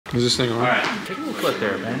Is this thing on? Alright, take a little clip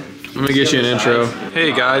there, man. Let me get you an intro.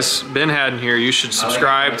 Hey guys, Ben Haddon here. You should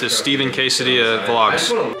subscribe to Stephen Quesadilla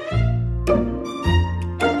Vlogs.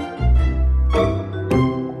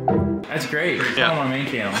 That's great. It's Yeah. on my main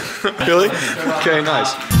channel. Really? Okay,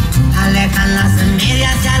 nice.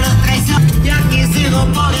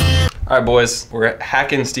 Alright boys, we're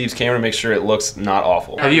hacking Steve's camera to make sure it looks not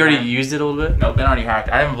awful. Have you already used it a little bit? No, Ben already hacked.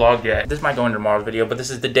 I haven't vlogged yet. This might go in tomorrow's video, but this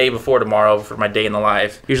is the day before tomorrow for my day in the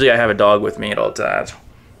life. Usually I have a dog with me at all times.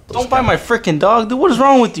 Don't bite my freaking dog, dude. What is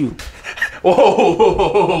wrong with you?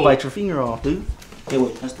 Whoa! Don't bite your finger off, dude. Hey,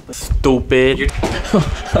 wait, that's the Stupid.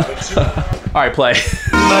 Alright, play.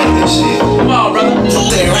 Come on, brother.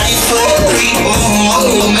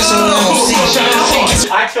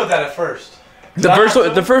 I killed that at first.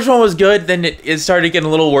 The first one was good, then it started getting a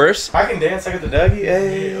little worse. I can dance like the Dougie.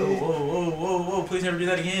 Hey. Whoa, please never do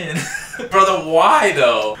that again. Brother, why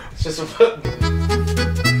though? It's just a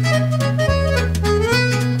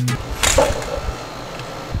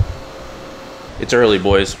It's early,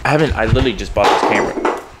 boys. I literally just bought this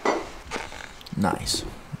camera. Nice.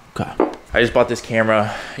 Okay. I just bought this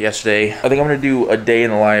camera yesterday. I think I'm gonna do a day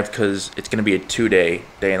in the life because it's gonna be a 2-day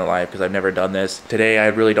day in the life because I've never done this. Today I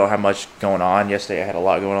really don't have much going on. Yesterday I had a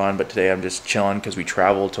lot going on, but today I'm just chilling because we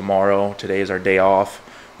travel tomorrow. Today is our day off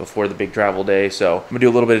before the big travel day. So I'm gonna do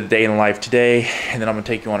a little bit of day in the life today, and then I'm gonna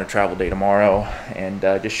take you on a travel day tomorrow and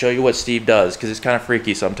just show you what Steve does because it's kind of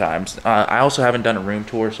freaky sometimes. I also haven't done a room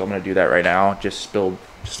tour, so I'm gonna do that right now. Just spilled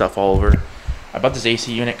stuff all over. I bought this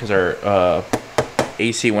AC unit because our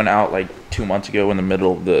AC went out like 2 months ago in the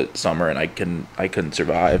middle of the summer and I couldn't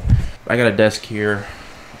survive. I got a desk here,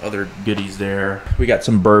 other goodies there. We got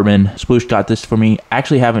some bourbon. Sploosh got this for me. I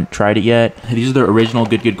actually haven't tried it yet. These are the original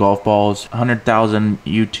Good golf balls. 100,000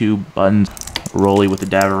 YouTube buttons. Rolly with the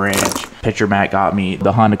Dava Ranch. Pitcher Matt got me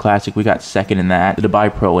the Honda Classic. We got second in that. The Dubai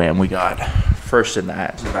Pro-Am we got first in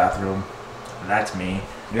that. The bathroom. That's me.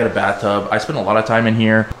 We got a bathtub. I spend a lot of time in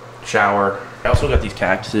here. Shower. I also got these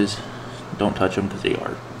cactuses. Don't touch them because they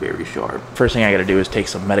are very sharp. First thing I gotta do is take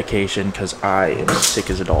some medication because I am sick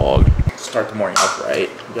as a dog. Start the morning off right.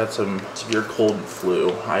 We got some severe cold and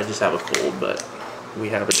flu. I just have a cold, but we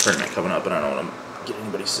have a tournament coming up and I don't want to get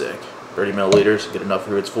anybody sick. 30 milliliters, get enough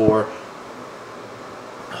for who it's for.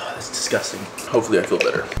 Oh, that's disgusting. Hopefully I feel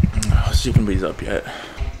better. Let's see if anybody's up yet.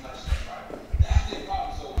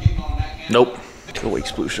 Nope. Go wake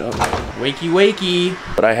Sploosh up. Wakey.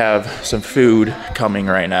 But I have some food coming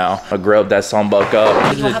right now. I grilled that sunbuck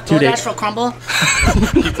up. You have DoorDash for crumble?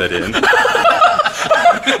 Keep that in.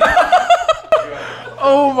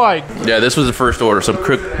 Oh my. Yeah, this was the first order. Some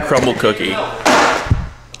crumble cookie.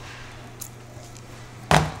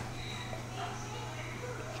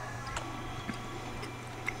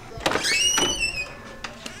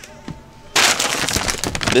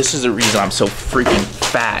 This is the reason I'm so freaking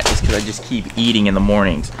fat, is because I just keep eating in the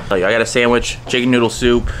mornings. Like, I got a sandwich, chicken noodle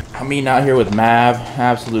soup. I'm eating out here with Mav,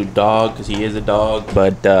 absolute dog, because he is a dog.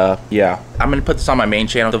 But yeah, I'm gonna put this on my main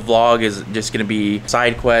channel. The vlog is just gonna be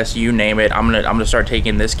side quests, you name it. I'm gonna start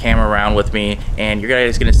taking this camera around with me, and you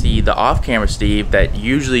guys gonna see the off-camera Steve that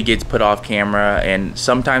usually gets put off camera and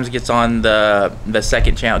sometimes gets on the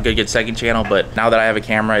second channel, good second channel. But now that I have a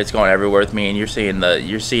camera, it's going everywhere with me, and you're seeing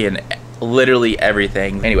literally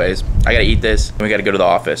everything. Anyways, I gotta eat this and we gotta go to the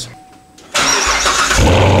office.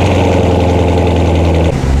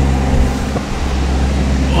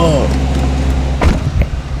 Oh.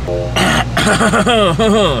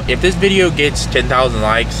 If this video gets 10,000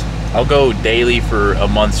 likes, I'll go daily for a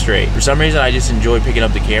month straight. For some reason, I just enjoy picking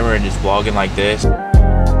up the camera and just vlogging like this.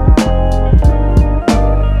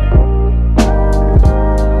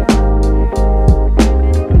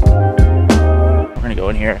 We're gonna go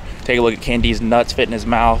in here, take a look at Candy's nuts fit in his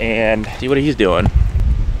mouth, and see what he's doing.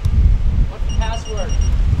 What's the password?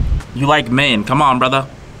 You like men? Come on, brother.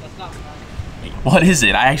 That's not right. What is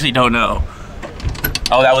it? I actually don't know.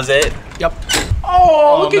 Oh, that was it? Yep.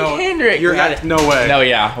 Oh, look at Kendrick. No way. No,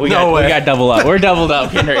 yeah. We got double up. We're doubled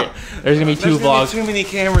up, Kendrick. There's gonna be two vlogs. too many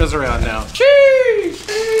cameras around now.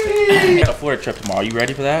 A Florida trip tomorrow. You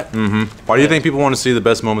ready for that? Mm-hmm. Why do you think people want to see the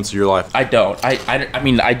best moments of your life? I don't. I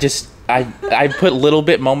mean, I put little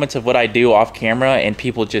bit moments of what I do off camera, and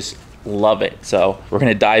people just love it. So we're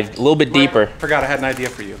gonna dive a little bit deeper. Forgot I had an idea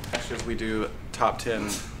for you. Actually, we do top 10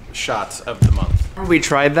 shots of the month. We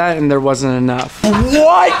tried that and there wasn't enough.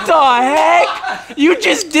 What the heck? You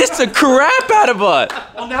just dissed the crap out of us.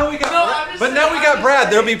 Well, now we got, now we got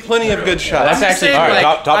Brad. There'll be plenty of good shots. That's actually All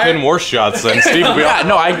right, top 10 worst shots then. Steve will be Yeah,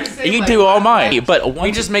 no, you do all mine. But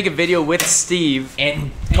We just make a video with Steve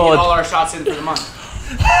and and get all our shots in for the month.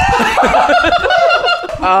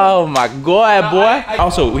 Oh my god, boy.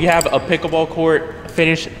 Also, we have a pickleball court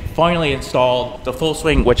finished, finally installed. The full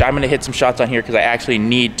swing, which I'm gonna hit some shots on here because I actually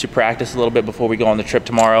need to practice a little bit before we go on the trip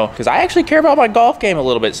tomorrow. Because I actually care about my golf game a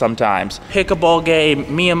little bit sometimes. Pickleball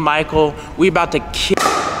game, me and Michael, we about to kill.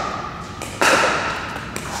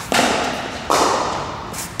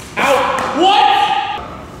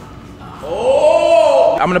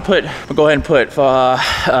 I'm gonna go ahead and put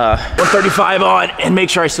 135 on and make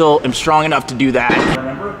sure I still am strong enough to do that.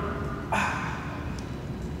 Remember?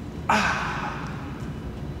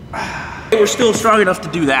 We're still strong enough to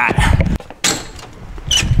do that.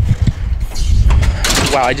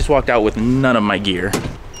 Wow, I just walked out with none of my gear.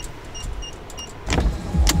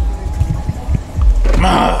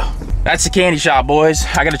 That's the candy shop, boys.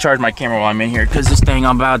 I gotta charge my camera while I'm in here because this thing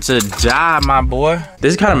I'm about to die, my boy.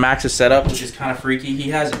 This is kind of Max's setup, which is kind of freaky. He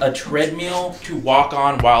has a treadmill to walk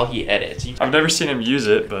on while he edits. I've never seen him use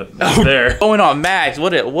it, but it's there. Going on Max,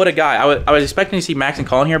 what a guy. I was expecting to see Max and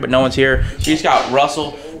Colin here, but no one's here. He's got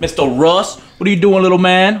Russell, Mr. Russ. What are you doing, little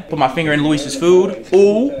man? Put my finger in Luis's food.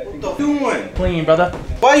 Ooh. What you doing? Clean, brother.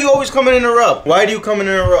 Why you always come and interrupt? Why do you come and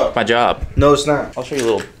interrupt? My job. No, it's not. I'll show you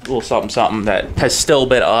a little something that has still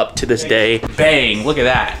been up to this day. Bang, look at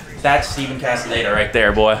that. That's Steven Castaneda right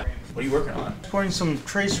there, boy. What are you working on? Pouring some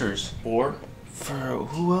tracers. For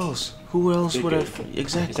Who else? Who else would have?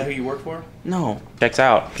 Exactly. Is that who you work for? No. Checks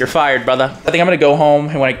out. You're fired, brother. I think I'm gonna go home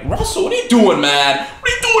and Russell, what are you doing, man?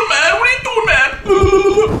 What are you doing, man? What are you doing, man?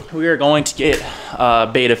 We are going to get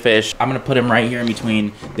betta fish. I'm gonna put him right here in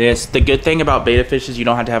between this. The good thing about betta fish is you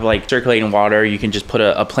don't have to have like circulating water. You can just put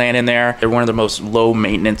a plant in there. They're one of the most low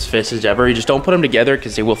maintenance fishes ever. You just don't put them together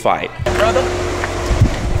because they will fight. Brother,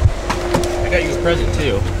 I got you a present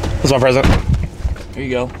too. What's my present? Here you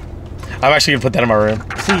go. I'm actually gonna put that in my room.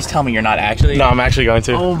 Please tell me you're not actually. No, I'm actually going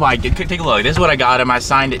to. Oh my god, take a look. This is what I got him. I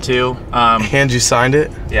signed it too. And you signed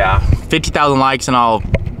it? Yeah. 50,000 likes and I'll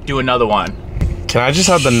do another one. Can I just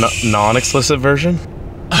have the non-explicit version?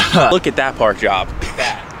 Look at that park job.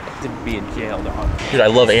 That to be in jail, dog. Dude, I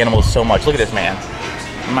love animals so much. Look at this man.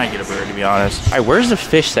 I might get a bird, to be honest. All right, where's the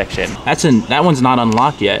fish section? That one's not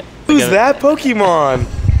unlocked yet. Who's that Pokemon?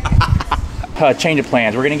 Change of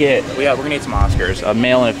plans. We're gonna get some Oscars, a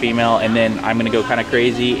male and a female, and then I'm gonna go kind of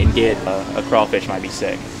crazy and get a crawfish. Might be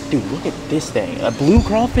sick. Dude, look at this thing. A blue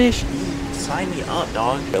crawfish? Sign me up,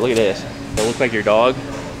 dog. But look at this. It looks like your dog,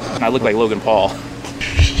 and I look like Logan Paul.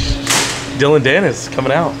 Dylan Dan is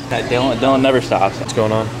coming out. That Dylan never stops. What's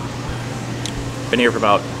going on? Been here for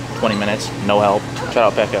about 20 minutes. No help. Shout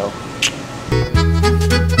out Pecco.